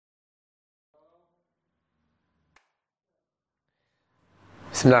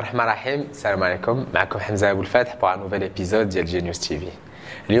بسم الله الرحمن الرحيم. السلام عليكم. معكم حمزة أبو الفتح pour un nouvel épisode ديال جينيوس تي في.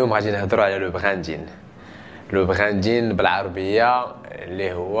 اليوم غادي نهضروا على لو براندين. لو براندين بالعربية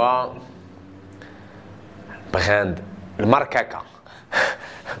اللي هو براند الماركاكا.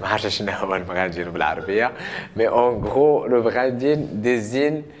 ما عرفتش شنو هو البراندين بالعربية، mais en gros le branding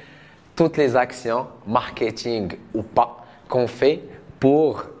désigne toutes les actions marketing ou pas qu'on fait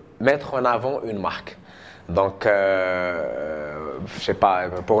pour mettre en avant une marque. Donc, je sais pas,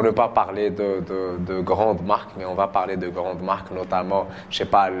 pour ne pas parler de grandes marques, mais on va parler de grandes marques, notamment, je sais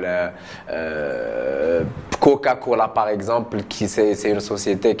pas, Coca-Cola par exemple, c'est une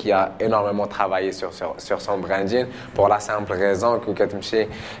société qui a énormément travaillé sur son branding pour la simple raison que quand tu es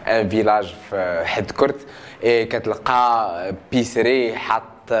un village headquarter et que tu as pisserie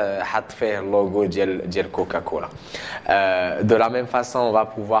حط فيه اللوغو ديال كوكاكولا. De la même façon, on va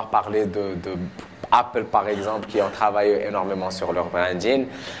pouvoir parler de Apple par exemple qui ont travaillé énormément sur leur branding.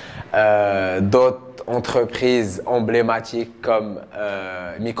 D'autres entreprises emblématiques comme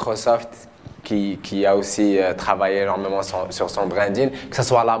Microsoft qui a aussi travaillé énormément sur son branding, que ce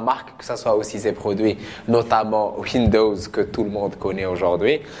soit la marque, que ce soit aussi ses produits, notamment Windows que tout le monde connaît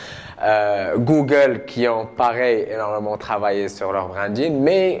aujourd'hui. Google qui ont pareil énormément travaillé sur leur branding,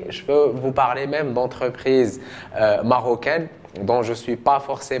 mais je peux vous parler même d'entreprises marocaines dont je ne suis pas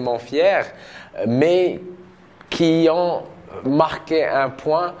forcément fier, mais qui ont marqué un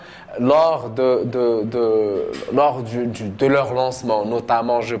point lors de leur lancement.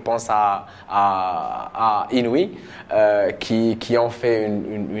 Notamment, je pense à Inouï, qui ont fait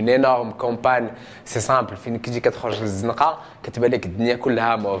une énorme campagne. C'est simple,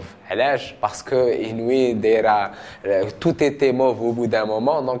 parce que Inouï, tout était mauve au bout d'un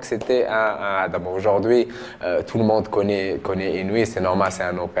moment, donc c'était aujourd'hui, tout le monde connaît Inouï, c'est normal, c'est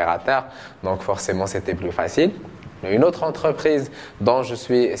un opérateur, donc forcément c'était plus facile. Une autre entreprise dont je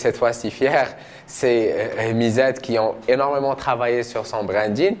suis cette fois-ci fier, c'est Mizet qui ont énormément travaillé sur son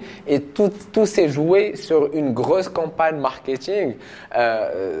branding et tout s'est joué sur une grosse campagne marketing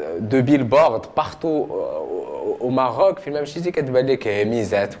de billboard partout au Maroc. Même si tu dis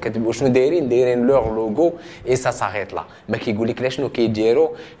Mizet, دايرين leur logo et ça s'arrête là. ما كيقول لك لاشنو كيديروا،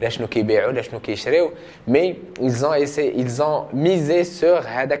 لاشنو كيبيعوا، لاشنو كيشريو، mais ils ont misé sur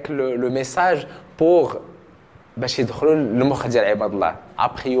هذاك le message pour باش يدخلوا للمخ ديال عباد الله. A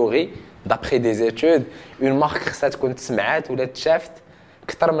priori, d'après des études, une marque خصها تكون تسمعات ولا تشافت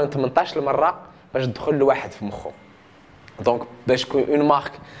اكثر من 18 مره باش تدخل لواحد في مخه. دونك باش اون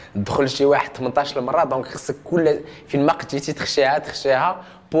مارك تدخل شي واحد 18 مره، دونك خصك كل فين ما قديتي تخشيها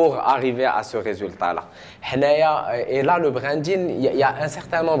pour arriver à ce résultat-là. Et là, le branding, il y a un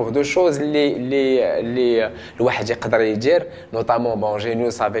certain nombre de choses les الواحد يقدر يدير, notamment bon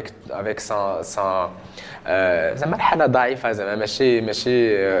Genius avec son زعما الحاله ضعيفه زعما ماشي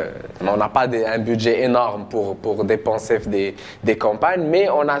on n'a pas un budget énorme pour dépenser des campagnes, mais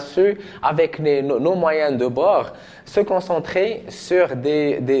on a su avec nos moyens de bord se concentrer sur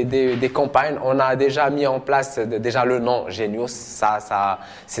des campagnes. On a déjà mis en place déjà le nom Genius, ça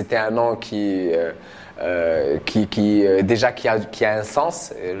c'était un nom qui a un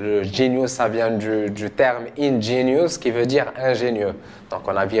sens. Le genius, ça vient du terme ingenious qui veut dire ingénieux. Donc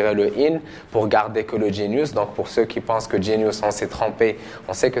on a viré le in pour garder que le genius. Donc pour ceux qui pensent que genius on s'est trompé,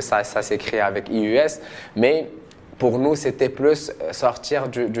 on sait que ça s'écrit avec IUS, mais pour nous, c'était plus sortir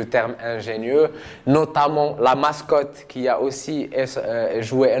du terme ingénieux, notamment la mascotte qui a aussi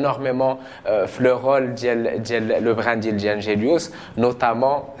joué énormément le rôle le branding de Genius,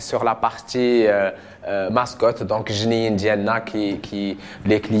 notamment sur la partie mascotte. Donc, Jnien Diana, qui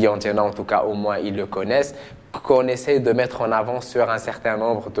les clients Diana, en tout cas au moins ils le connaissent, qu'on essaie de mettre en avant sur un certain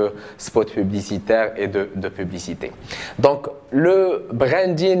nombre de spots publicitaires et de publicités. Donc, le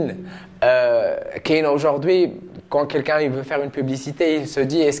branding qui est aujourd'hui, quand quelqu'un il veut faire une publicité, il se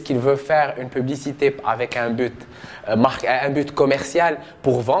dit est-ce qu'il veut faire une publicité avec un but commercial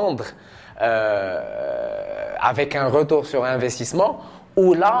pour vendre avec un retour sur investissement,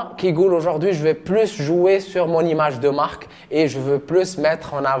 ou là, Kigoul aujourd'hui, je vais plus jouer sur mon image de marque et je veux plus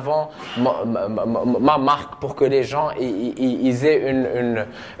mettre en avant ma marque pour que les gens ils aient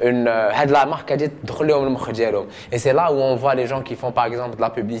la marque et c'est là où on voit les gens qui font par exemple de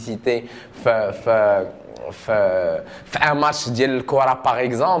la publicité في un match ديال الكره باغ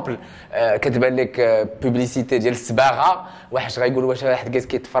اكزومبل كتبان لك بوبليسيتي ديال السباغه، واحد غايقول واش واحد جالس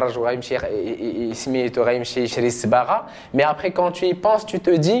كيتفرج وغيمشي سميتو غيمشي يشري السباغه. Mais après quand tu y penses, tu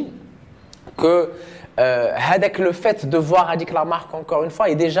te dis que هذاك le fait de voir avec la marque encore une fois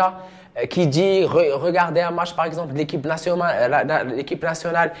est déjà qui dit regarder un match par exemple de l'équipe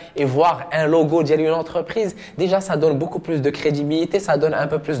nationale et voir un logo d'une entreprise, déjà ça donne beaucoup plus de crédibilité, ça donne un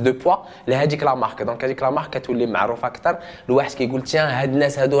peu plus de poids لهذيك la marque. Donc هذيك la marque كتولي معروفة أكثر، الواحد كيقول tiens هاد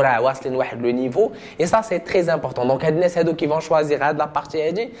الناس هادو راه واصلين لواحد le niveau et ça c'est très important. Donc هاد الناس هادو qui vont choisir هاد la partie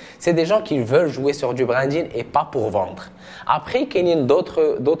هادي c'est des gens qui veulent jouer sur du branding et pas pour vendre. Après il y a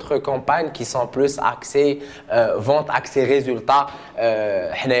d'autres campagnes qui sont plus axées vente, axées résultats.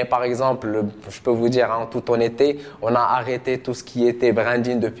 Par exemple, je peux vous dire en toute honnêteté, on a arrêté tout ce qui était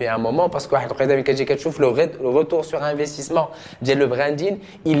branding depuis un moment parce que le retour sur investissement le branding,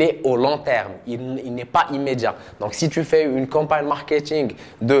 il est au long terme, il n'est pas immédiat. Donc si tu fais une campagne marketing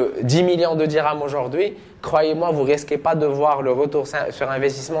de 10 millions de dirhams aujourd'hui, croyez-moi, vous ne risquez pas de voir le retour sur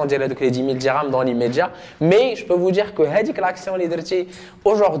investissement de les 10 000 dirhams dans l'immédiat. Mais je peux vous dire que l'action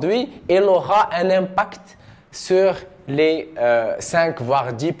aujourd'hui, elle aura un impact sur les 5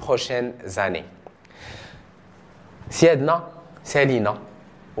 voire 10 prochaines années. سيادنا سالينا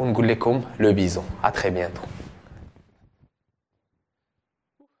ونقول لكم le bisou. À très bientôt.